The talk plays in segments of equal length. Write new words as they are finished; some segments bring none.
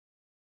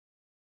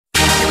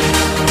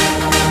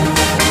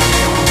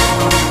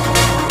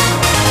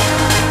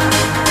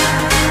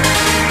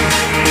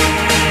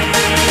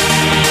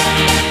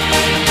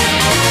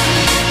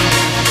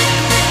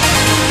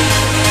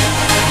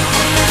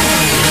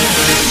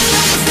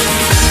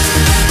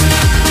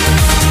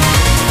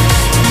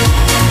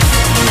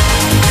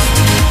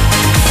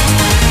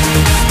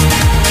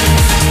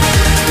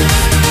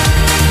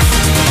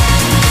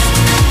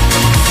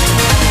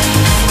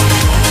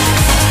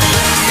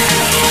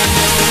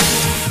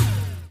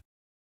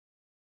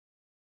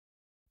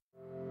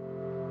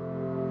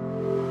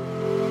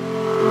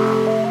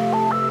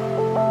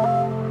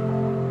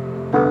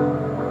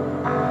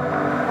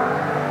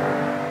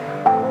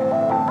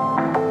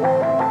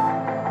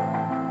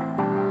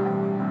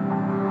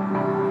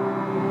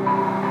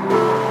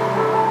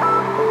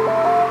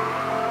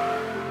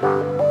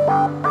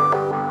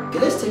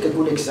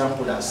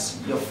example as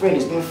your friend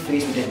is being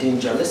faced with a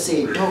danger. Let's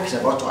say a dog is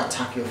about to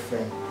attack your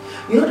friend.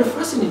 You know, the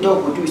first thing the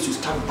dog will do is to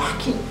start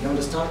barking, you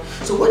understand?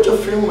 So what your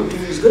friend will do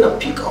is going to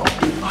pick up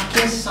the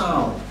barking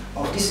sound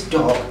of this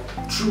dog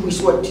through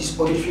his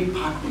auditory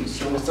pathways,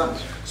 you understand?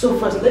 So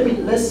first,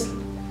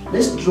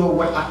 let's draw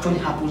what actually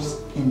happens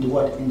in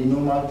the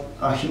normal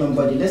human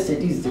body. Let's say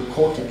this is the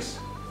cortex.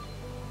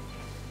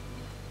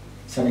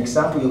 It's an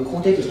example. Your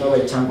cortex is not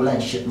rectangular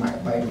in shape,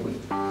 by the way.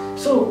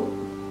 So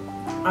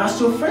as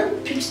your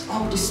friend picks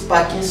up this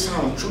barking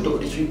sound through the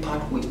auditory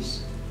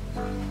pathways,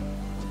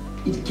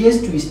 it gets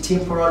to his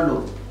temporal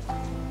lobe.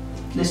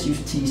 Let's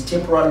use T, his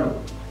temporal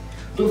lobe.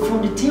 So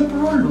from the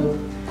temporal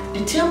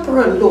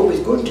lobe is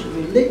going to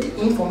relate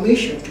the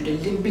information to the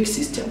limbic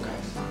system,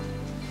 guys.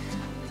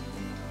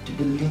 To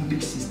the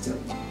limbic system.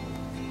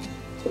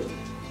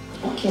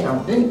 Okay, now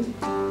then,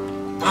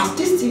 as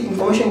this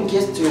information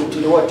gets to the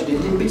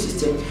limbic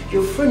system,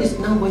 your friend is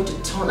now going to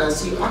turn and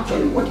see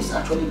actually what is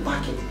actually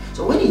barking.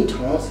 So when he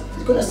turns,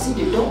 he's going to see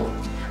the dog,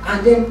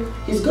 and then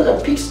he's going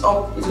to pick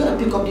up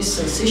this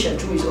sensation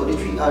through his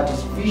auditory,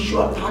 his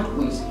visual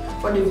pathways.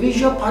 From the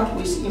visual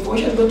pathways,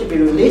 information is going to be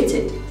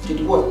related to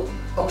the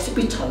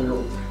occipital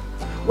lobe.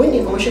 When the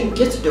information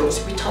gets to the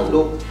occipital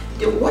lobe,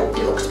 what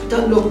the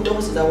occipital lobe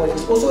does is that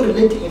it's also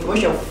related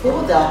information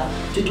further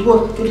to the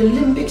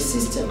limbic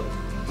system.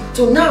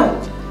 So now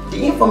the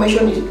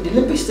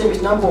limbic system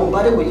is now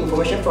bombarded with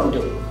information from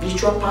the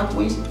visual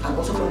pathways and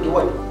also from the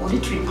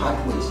auditory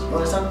pathways. You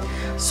understand?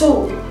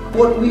 So,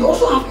 but we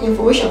also have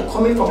information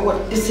coming from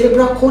the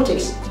cerebral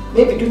cortex,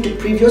 maybe due to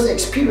previous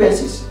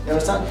experiences. You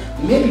understand?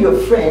 Maybe your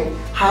friend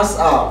has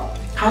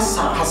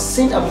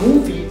seen a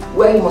movie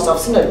where he must have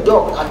seen a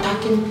dog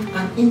attacking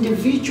an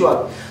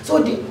individual.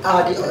 So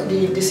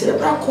the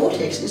cerebral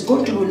cortex is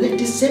going to relate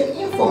the same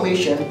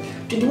information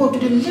to the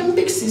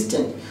limbic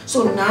system.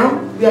 So now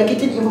we are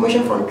getting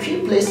information from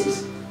three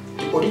places: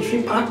 the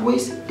auditory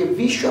pathways, the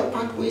visual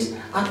pathways,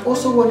 and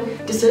also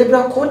the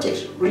cerebral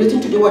cortex relating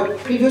to the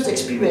previous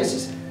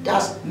experiences.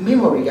 That's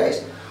memory,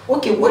 guys.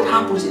 Okay, what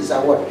happens is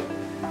that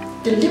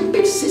the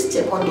limbic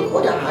system, on the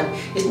other hand,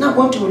 is now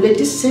going to relate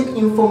this same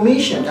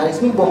information that is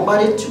being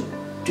bombarded to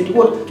the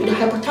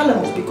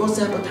hypothalamus, because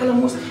the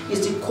hypothalamus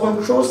is the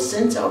control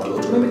center of the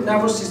autonomic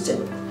nervous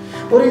system.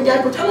 But in the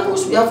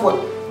hypothalamus, we have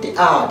the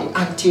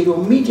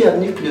anteromedial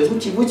nucleus,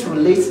 which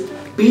relates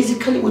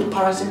basically with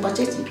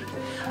parasympathetic,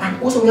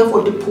 and also we have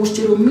the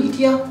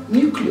posteromedial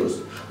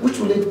nucleus, which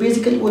relates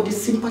basically with the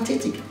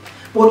sympathetic.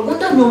 But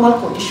under normal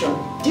condition,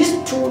 these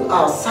two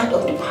sides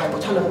of the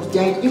hypothalamus, they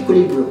are in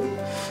equilibrium.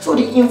 So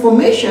the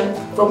information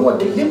from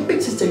the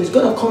limbic system is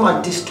going to come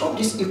and disturb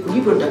this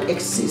equilibrium that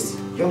exists.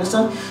 You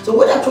understand? So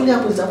what actually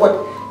happens is that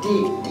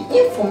the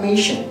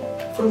information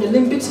from the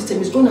limbic system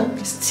is going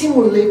to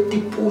stimulate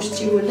the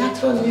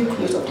posterolateral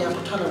nucleus of the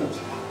hypothalamus,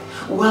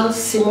 while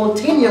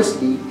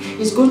simultaneously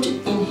it's going to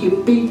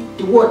inhibit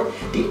the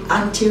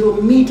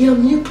anteromedial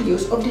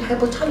nucleus of the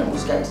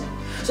hypothalamus, guys.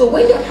 So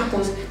when that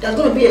happens, there's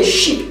going to be a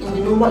shift in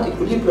the normal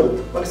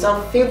equilibrium,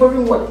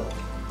 favoring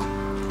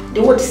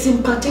the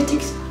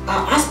sympathetic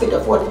aspect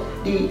of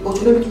the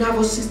autonomic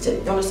nervous system.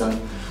 You understand?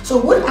 So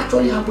what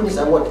actually happens is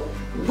that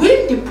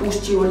when the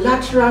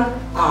posterolateral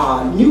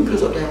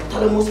nucleus of the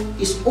hypothalamus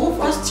is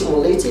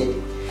overstimulated,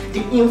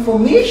 the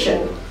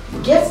information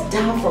gets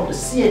down from the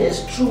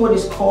CNS through what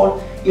is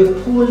called a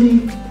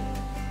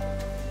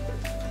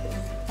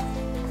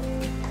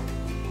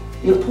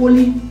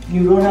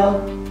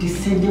polyneuronal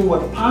descending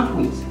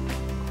pathways.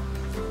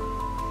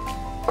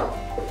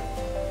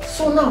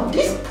 So now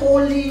this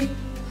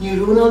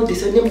polyneuronal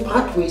descending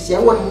pathways, they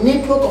are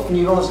network of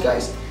neurons,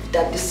 guys,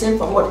 that descend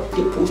from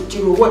the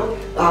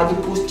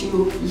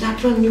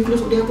posterolateral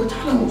nucleus of the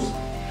hypothalamus.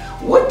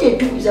 What they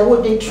do is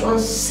that they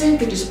transcend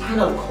to the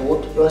spinal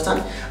cord, you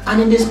understand?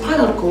 And in the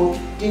spinal cord,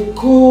 they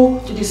go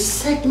to the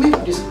segment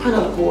of the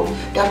spinal cord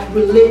that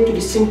relate to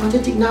the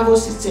sympathetic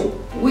nervous system.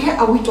 Where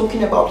are we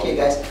talking about here,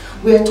 guys?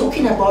 We are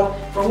talking about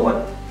from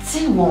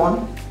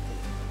T1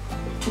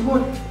 to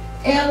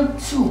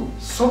L2.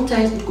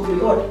 Sometimes it could be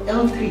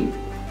L3,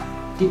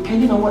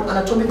 depending on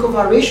anatomical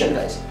variation,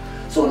 guys.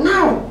 So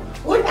now,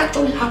 what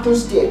actually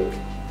happens there?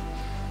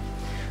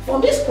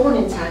 From this point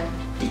in time,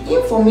 the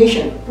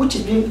information which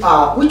is being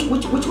which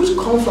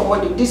comes from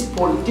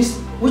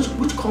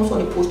which comes from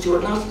the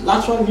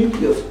posterolateral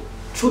nucleus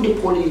through the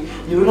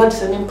polyneuronal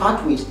descending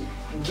pathways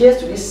gets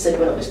to this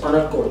segment of the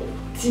spinal cord,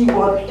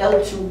 T1,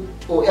 L2,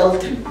 or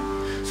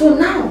L3. So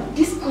now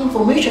this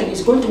information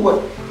is going to go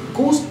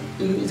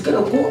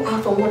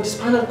out from the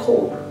spinal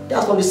cord,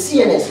 that's from the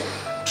CNS,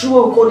 through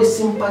what we call the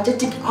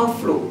sympathetic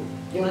outflow.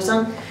 You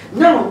understand?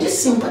 Now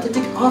this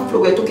sympathetic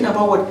outflow, we're talking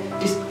about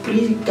this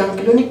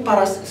preganglionic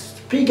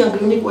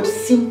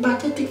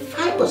sympathetic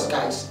fibers,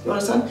 guys. You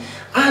understand?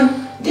 And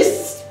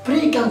this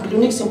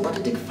preganglionic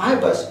sympathetic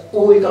fibers,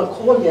 or we can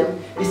call them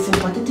the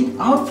sympathetic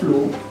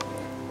outflow,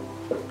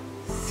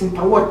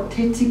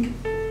 sympathetic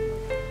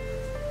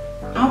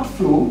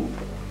outflow,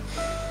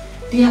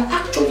 they are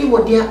actually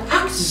they are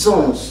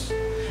axons.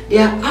 They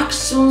are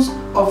axons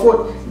of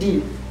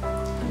the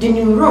the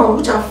neurons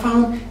which are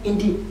found in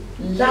the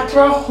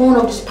lateral horn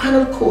of the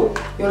spinal cord.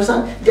 You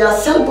understand? Their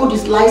cell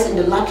bodies lies in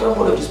the lateral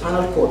horn of the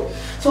spinal cord.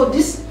 So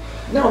these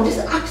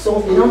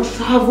axons, they now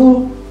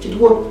travel to the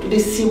what? To the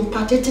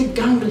sympathetic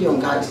ganglion,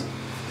 guys.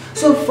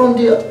 So from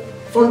the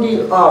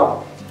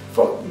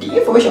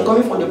information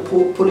coming from the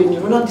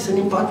polyneuronal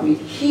descending pathway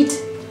hit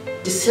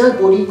the cell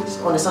body,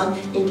 understand,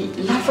 in the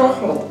lateral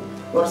horn.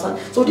 You understand?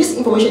 So this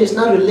information is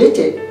now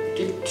related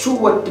through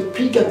what the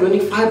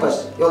preganglionic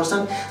fibers. You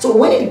understand? So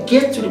when it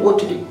gets to the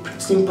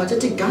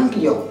sympathetic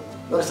ganglion,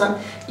 you understand?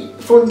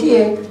 From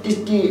there,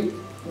 the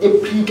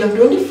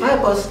preganglionic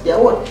fibers,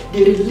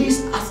 they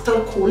release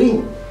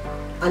acetylcholine,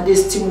 and they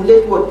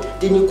stimulate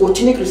the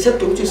nicotinic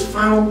receptor, which is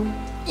found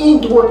in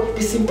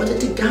the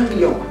sympathetic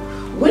ganglion.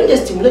 When they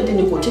stimulate the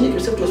nicotinic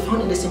receptors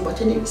found in the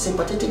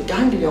sympathetic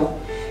ganglion,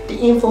 the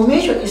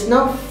information is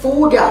now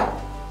further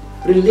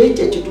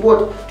related to the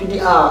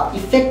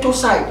effector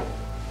side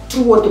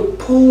through the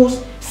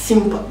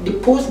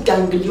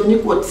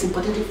post-ganglionic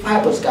sympathetic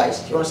fibers,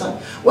 guys. You understand?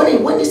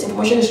 When this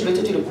information is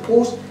related to the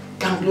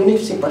post-ganglionic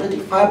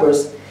sympathetic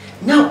fibers,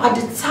 now at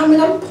the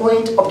terminal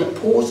point of the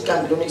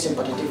post-ganglionic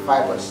sympathetic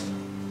fibers,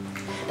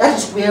 that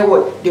is where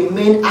the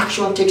main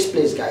action takes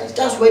place, guys.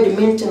 That's where the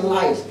main thing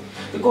lies,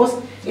 because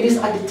it is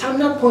at the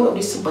terminal point of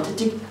the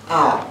sympathetic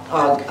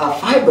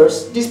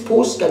fibers, these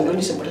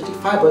post-ganglionic sympathetic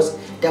fibers,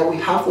 that we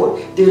have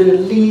the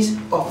release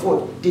of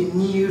the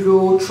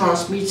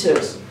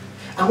neurotransmitters.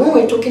 And when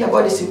we're talking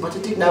about the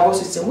sympathetic nervous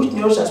system, which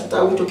neurotransmitter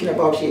are we talking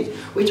about here?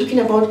 We're talking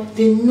about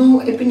the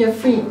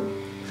norepinephrine.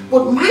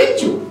 But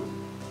mind you,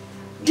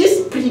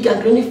 these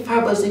preganglionic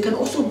fibers, they can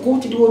also go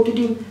to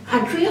the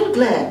adrenal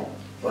gland.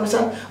 You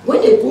understand?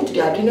 When they go to the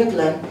adrenal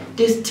gland,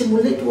 they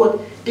stimulate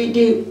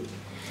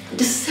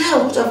the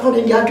cells which are found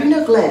in the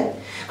adrenal gland.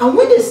 And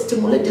when they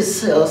stimulate the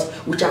cells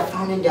which are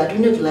found in the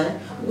adrenal gland,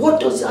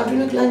 what does the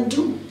adrenal gland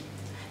do?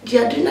 The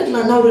adrenal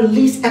gland now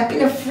release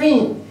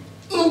epinephrine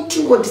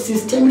into the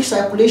systemic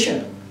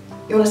circulation.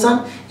 You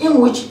understand? In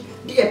which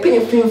the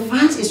epinephrine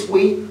finds its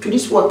way to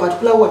this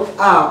particular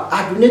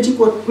adrenergic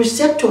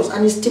receptors,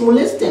 and it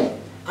stimulates them,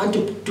 and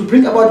to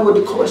bring about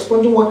the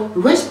corresponding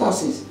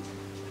responses.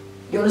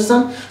 You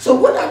understand? So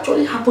what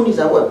actually happened is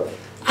that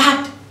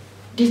at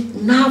the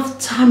nerve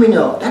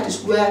terminal, that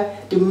is where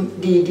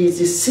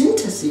the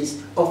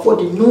synthesis of the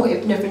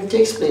norepinephrine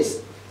takes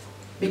place,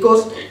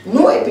 because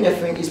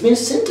norepinephrine is being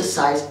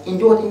synthesized in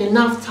the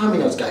nerve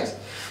terminals, guys.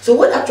 So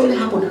what actually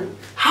happened?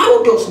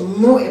 How does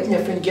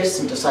norepinephrine get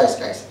synthesized,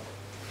 guys?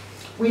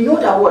 We know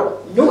that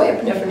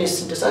norepinephrine is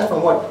synthesized from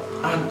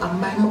an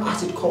amino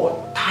acid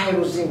called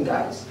tyrosine,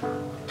 guys.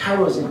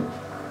 Tyrosine.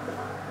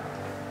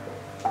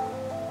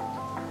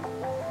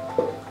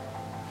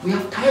 We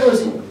have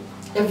tyrosine.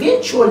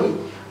 Eventually,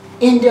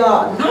 in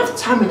the nerve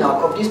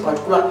terminal of this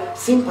particular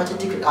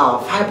sympathetic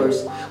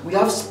fibers, we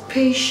have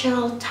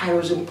special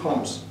tyrosine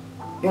pumps.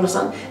 You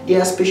understand? They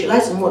are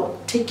specialized in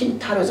taking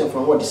tyrosine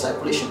from the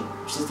circulation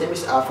system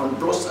is from the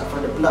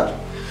blood.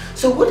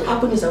 So what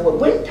happens is that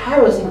when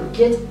tyrosine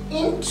gets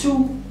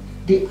into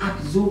the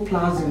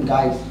axoplasm,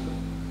 guys,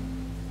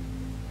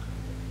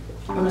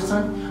 you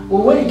understand?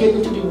 Or when it gets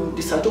into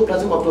the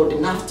cytoplasm of the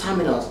nerve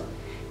terminals,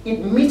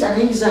 it meets an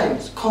enzyme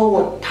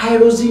called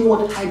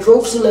tyrosine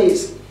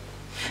hydroxylase.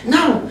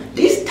 Now,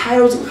 this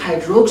tyrosine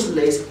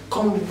hydroxylase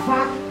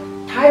convert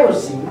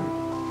tyrosine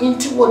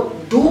into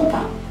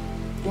dopa.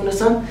 You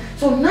understand?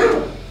 So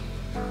now,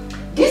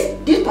 this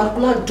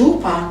particular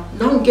dopa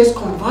now gets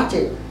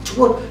converted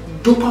to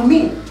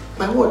dopamine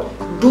by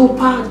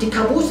dopa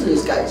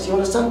decarboxylase, guys. You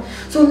understand?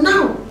 So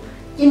now,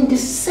 in the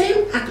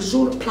same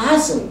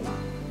axoplasm,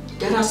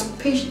 there are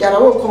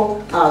what we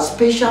call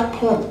special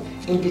pumps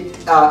in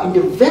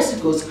the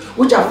vesicles,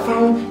 which are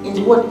found in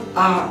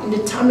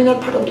the terminal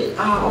part of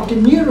the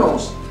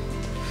neurons.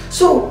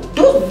 So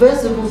those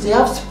vesicles, they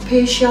have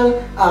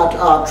special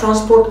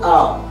transport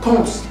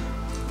pumps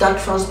that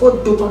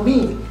transport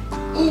dopamine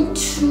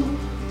into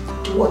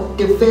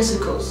the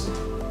vesicles.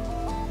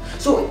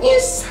 So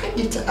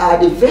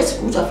inside the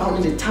vesicles, which are found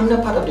in the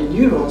terminal part of the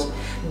neurons,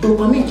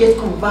 dopamine gets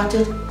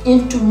converted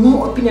into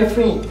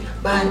norepinephrine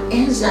by an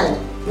enzyme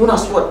known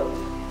as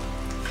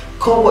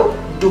called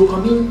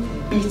dopamine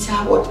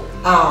beta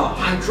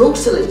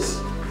hydroxylase.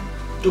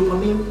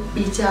 Dopamine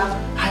beta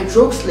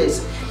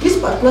hydroxylase. This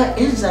particular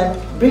enzyme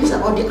brings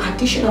about the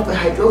addition of a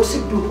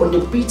hydroxy group on the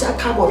beta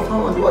carbon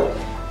found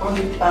on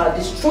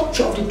the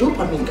structure of the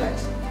dopamine,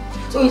 guys.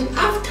 So it's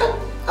after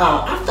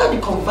the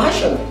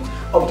conversion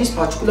of this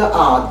particular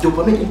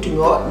dopamine into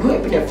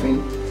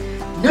norepinephrine.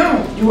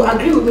 Now you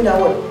agree with me that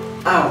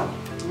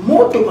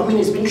more dopamine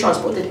is being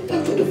transported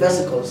into the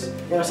vesicles,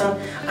 you understand?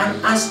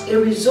 And as a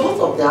result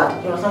of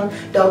that, you understand,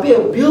 there will be a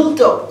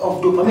build-up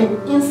of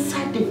dopamine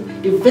inside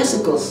the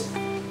vesicles.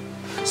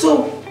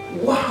 So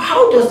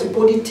how does the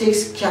body take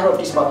care of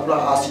this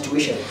particular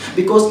situation?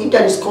 Because if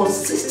there is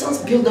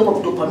consistent build-up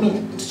of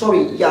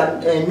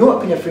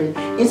norepinephrine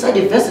inside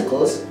the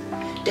vesicles,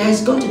 there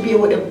is going to be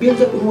a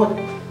build-up in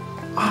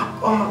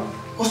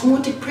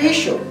osmotic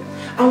pressure.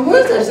 And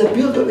once there is a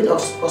build-up in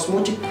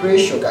osmotic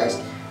pressure, guys,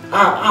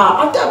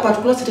 after a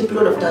particular certain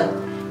period of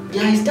time,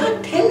 there is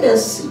that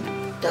tendency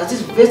that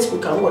this vesicle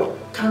can what?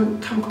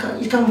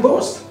 It can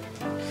burst.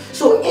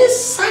 So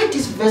inside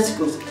these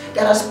vesicles,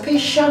 there are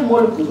special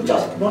molecules which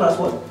are known as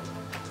what?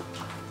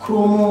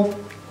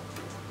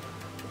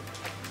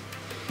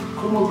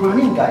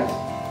 Chromogranin, guys.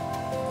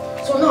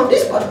 So now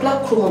this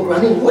particular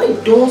chromogranin, what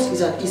it does is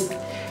that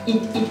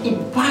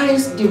it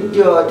binds the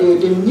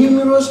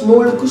numerous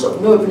molecules of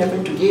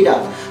norepinephrine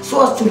together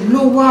so as to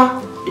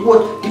lower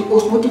the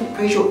osmotic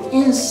pressure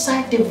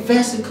inside the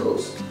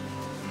vesicles.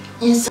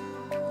 Inside